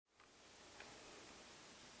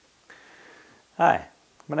Hi,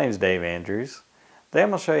 my name is Dave Andrews. Today I'm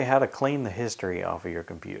going to show you how to clean the history off of your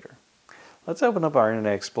computer. Let's open up our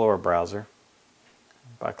Internet Explorer browser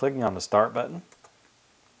by clicking on the Start button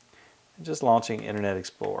and just launching Internet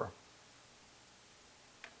Explorer.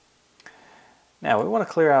 Now we want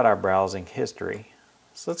to clear out our browsing history,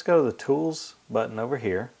 so let's go to the Tools button over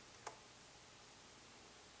here.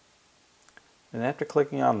 And after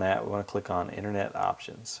clicking on that, we want to click on Internet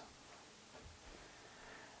Options.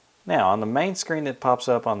 Now on the main screen that pops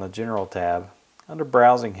up on the General tab, under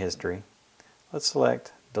Browsing History, let's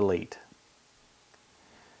select Delete.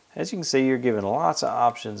 As you can see, you're given lots of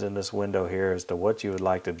options in this window here as to what you would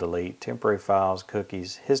like to delete: temporary files,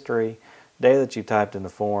 cookies, history, data that you typed in the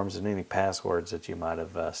forms, and any passwords that you might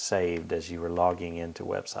have saved as you were logging into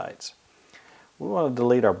websites. We want to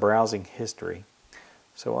delete our browsing history.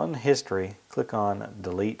 So on History, click on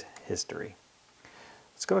Delete History.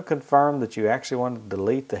 It's going to confirm that you actually want to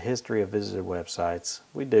delete the history of visited websites.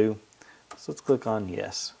 We do, so let's click on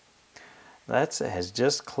Yes. That has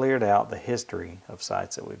just cleared out the history of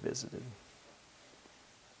sites that we visited.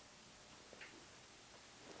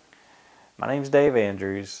 My name is Dave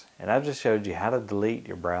Andrews, and I've just showed you how to delete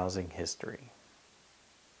your browsing history.